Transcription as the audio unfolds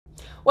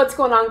What's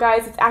going on,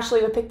 guys? It's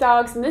Ashley with Pick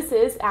Dawgz, and this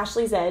is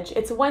Ashley's Edge.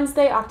 It's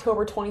Wednesday,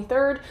 October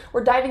 23rd.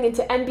 We're diving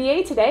into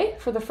NBA today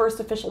for the first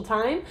official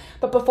time.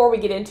 But before we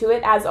get into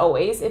it, as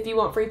always, if you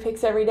want free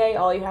picks every day,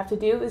 all you have to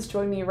do is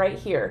join me right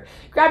here.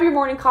 Grab your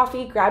morning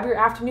coffee, grab your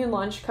afternoon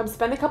lunch, come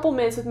spend a couple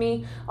minutes with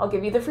me. I'll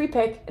give you the free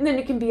pick, and then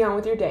you can be on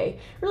with your day.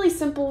 Really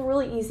simple,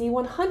 really easy,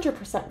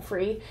 100%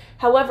 free.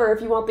 However,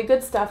 if you want the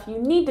good stuff, you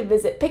need to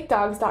visit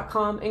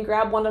pickdawgz.com and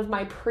grab one of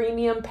my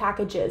premium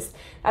packages.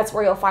 That's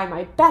where you'll find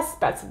my best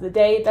bets of the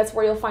day. That's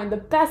where you'll find the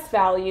best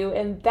value,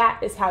 and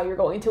that is how you're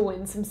going to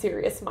win some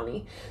serious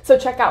money. So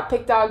check out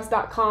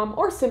pickdawgz.com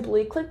or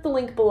simply click the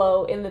link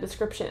below in the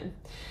description.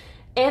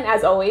 And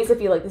as always,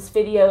 if you like this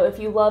video, if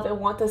you love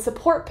and want to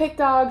support Pick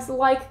Dawgz,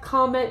 like,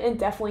 comment, and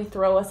definitely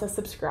throw us a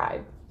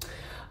subscribe.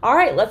 All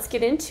right, let's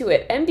get into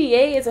it.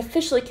 NBA is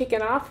officially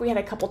kicking off. We had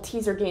a couple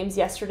teaser games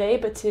yesterday,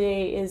 but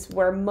today is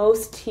where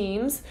most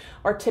teams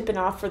are tipping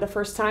off for the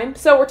first time.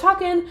 So we're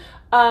talking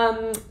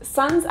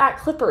Suns at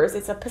Clippers.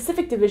 It's a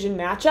Pacific Division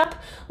matchup.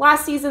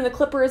 Last season, the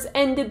Clippers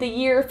ended the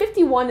year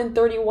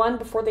 51-31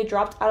 before they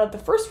dropped out of the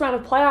first round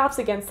of playoffs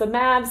against the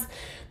Mavs.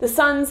 The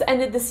Suns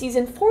ended the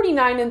season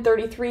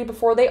 49-33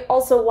 before they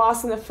also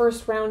lost in the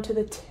first round to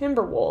the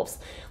Timberwolves.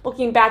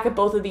 Looking back at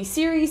both of these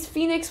series,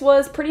 Phoenix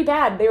was pretty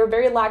bad. They were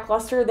very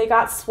lackluster. They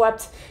got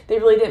swept. They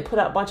really didn't put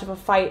up much of a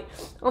fight.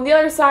 On the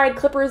other side,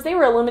 Clippers, they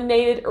were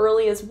eliminated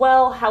early as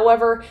well.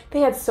 However, they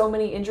had so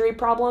many injury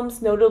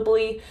problems.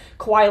 Notably,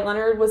 Kawhi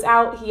Leonard was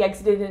out. He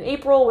exited in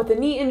April with a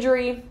knee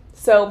injury.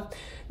 So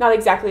not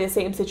exactly the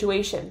same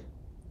situation.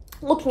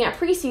 Looking at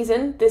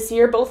preseason this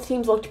year, both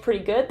teams looked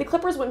pretty good. The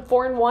Clippers went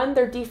 4-1.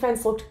 Their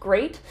defense looked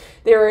great.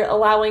 They were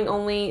allowing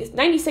only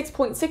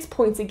 96.6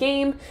 points a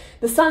game.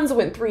 The Suns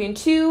went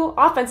 3-2.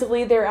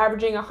 Offensively, they were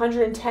averaging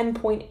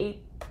 110.8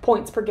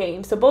 points per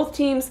game. So both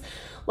teams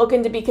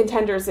looking to be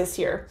contenders this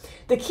year.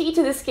 The key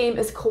to this game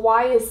is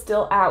Kawhi is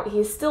still out.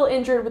 He's still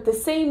injured with the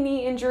same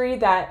knee injury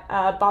that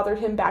bothered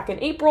him back in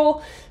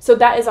April. So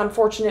that is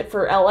unfortunate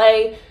for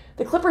LA.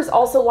 The Clippers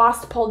also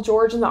lost Paul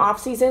George in the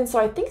offseason, so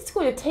I think it's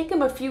going to take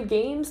him a few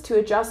games to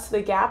adjust to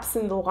the gaps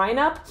in the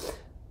lineup.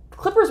 The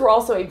Clippers were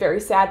also a very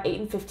sad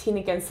 8-15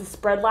 against the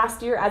spread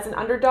last year as an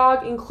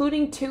underdog,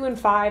 including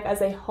 2-5 as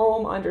a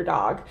home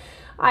underdog.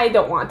 I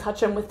don't want to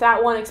touch them with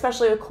that one,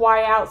 especially with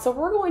Kawhi out, so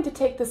we're going to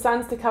take the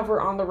Suns to cover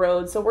on the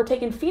road. So we're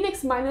taking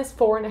Phoenix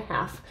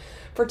 -4.5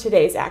 for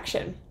today's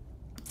action.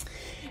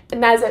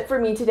 And that is it for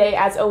me today.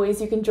 As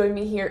always, you can join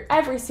me here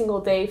every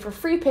single day for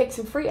free picks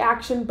and free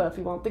action. But if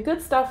you want the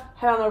good stuff,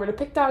 head on over to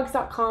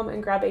pickdawgz.com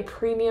and grab a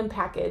premium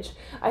package.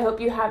 I hope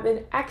you have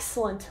an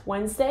excellent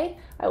Wednesday.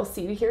 I will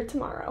see you here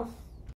tomorrow.